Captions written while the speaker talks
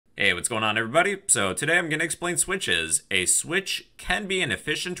Hey, what's going on, everybody? So today I'm going to explain switches. A switch can be an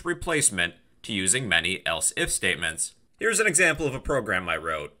efficient replacement to using many else-if statements. Here's an example of a program I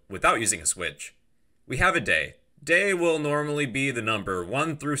wrote without using a switch. We have a day. Day will normally be the number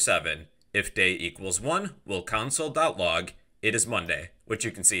 1 through 7. If day equals 1, we'll console.log it is Monday, which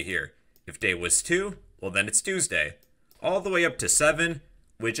you can see here. If day was 2, well then it's Tuesday. All the way up to 7,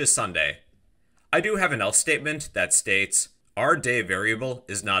 which is Sunday. I do have an else statement that states our day variable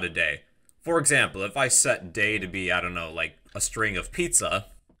is not a day. For example, if I set day to be, I don't know, like a string of pizza,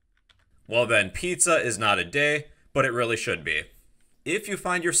 well then pizza is not a day, but it really should be. If you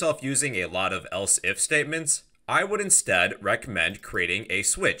find yourself using a lot of else-if statements, I would instead recommend creating a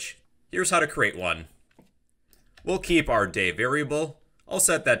switch. Here's how to create one. We'll keep our day variable. I'll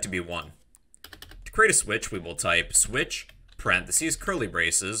set that to be 1. To create a switch, we will type switch, parentheses, curly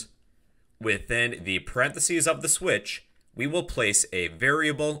braces. Within the parentheses of the switch, we will place a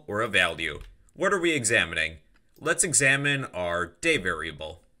variable or a value. What are we examining? Let's examine our day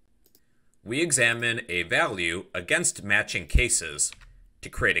variable. We examine a value against matching cases. To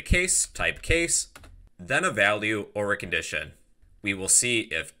create a case, type case, then a value or a condition. We will see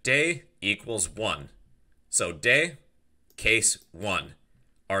if day equals 1. So day, case 1.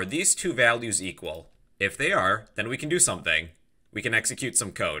 Are these two values equal? If they are, then we can do something. We can execute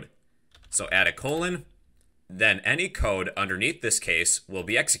some code. So add a colon, then any code underneath this case will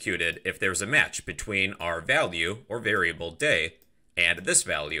be executed if there's a match between our value or variable day and this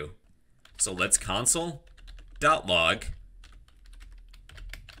value. So let's console.log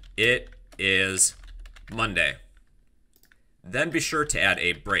it is Monday. Then be sure to add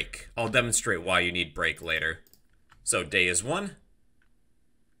a break. I'll demonstrate why you need break later. So day is 1.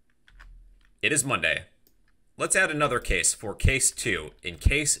 It is Monday. Let's add another case for case 2, in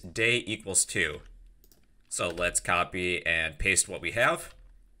case day equals 2. So let's copy and paste what we have.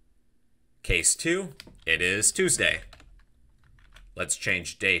 Case 2, it is Tuesday. Let's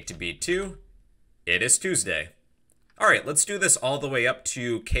change day to be 2. It is Tuesday. All right, let's do this all the way up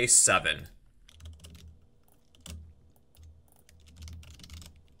to case 7.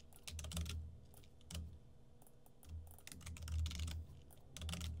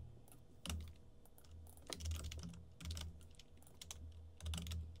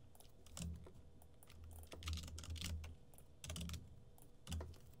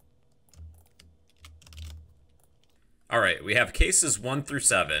 All right, we have cases 1 through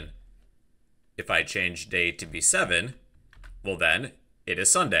 7. If I change day to be 7, well then, it is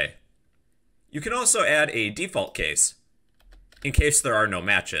Sunday. You can also add a default case, in case there are no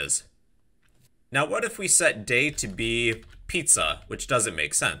matches. Now what if we set day to be pizza, which doesn't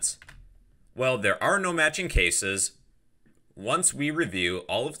make sense? Well, there are no matching cases. Once we review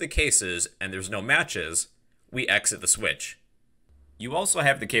all of the cases and there's no matches, we exit the switch. You also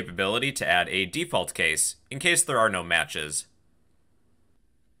have the capability to add a default case, in case there are no matches.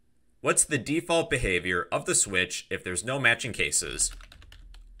 What's the default behavior of the switch if there's no matching cases?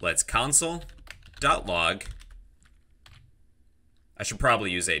 Let's console.log. I should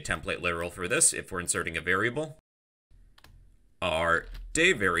probably use a template literal for this if we're inserting a variable. Our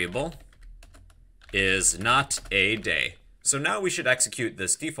day variable is not a day. So now we should execute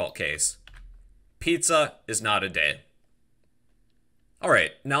this default case. Pizza is not a day. All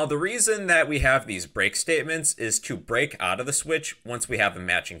right, now the reason that we have these break statements is to break out of the switch once we have a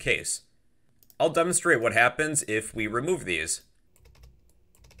matching case. I'll demonstrate what happens if we remove these.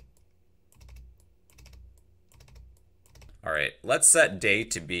 All right, let's set day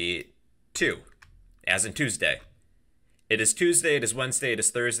to be 2, as in Tuesday. It is Tuesday, it is Wednesday, it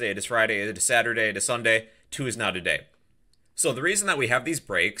is Thursday, it is Friday, it is Saturday, it is Sunday. 2 is not a day. So the reason that we have these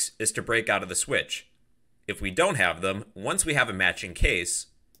breaks is to break out of the switch. If we don't have them, once we have a matching case,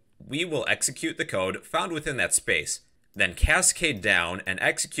 we will execute the code found within that space, then cascade down and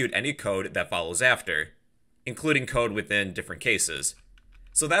execute any code that follows after, including code within different cases.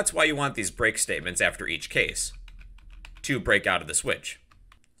 So that's why you want these break statements after each case, to break out of the switch.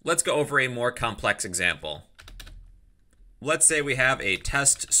 Let's go over a more complex example. Let's say we have a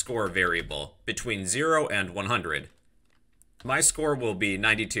test score variable between 0 and 100. My score will be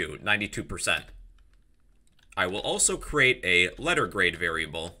 92%. I will also create a letter grade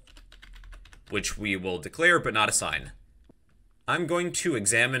variable, which we will declare but not assign. I'm going to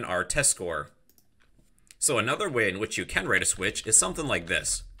examine our test score. So another way in which you can write a switch is something like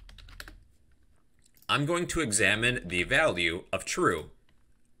this. I'm going to examine the value of true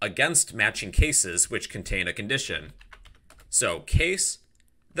against matching cases which contain a condition. So case,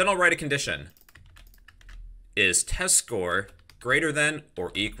 then I'll write a condition. Is test score greater than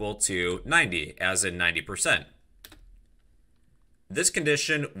or equal to 90, as in 90%? This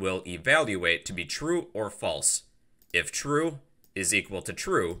condition will evaluate to be true or false. If true is equal to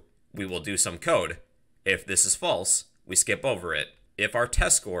true, we will do some code. If this is false, we skip over it. If our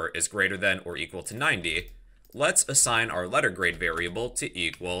test score is greater than or equal to 90, let's assign our letter grade variable to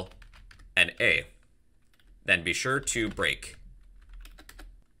equal an A. Then be sure to break.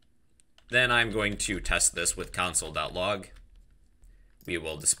 Then I'm going to test this with console.log. We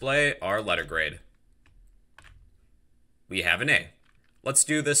will display our letter grade. We have an A. Let's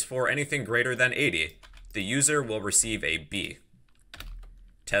do this for anything greater than 80. The user will receive a B.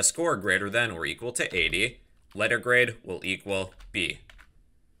 Test score greater than or equal to 80. Letter grade will equal B.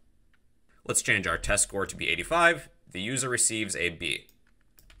 Let's change our test score to be 85. The user receives a B.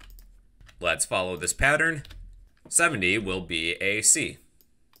 Let's follow this pattern. 70 will be a C.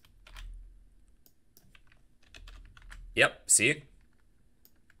 Yep, C.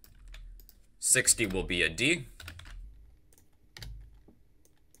 60 will be a D.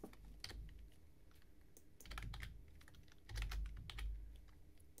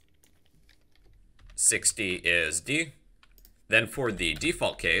 $60 is D. Then for the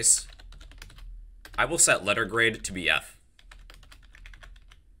default case, I will set letter grade to be F.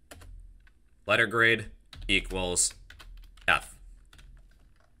 Letter grade equals F.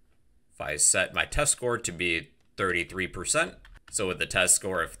 If I set my test score to be 33%, so with the test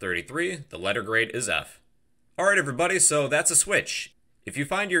score of 33, the letter grade is F. Alright everybody, so that's a switch. If you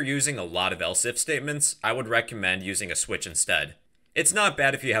find you're using a lot of else if statements, I would recommend using a switch instead. It's not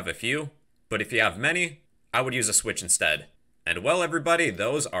bad if you have a few, but if you have many, I would use a switch instead. And well everybody,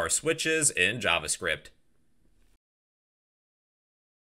 those are switches in JavaScript.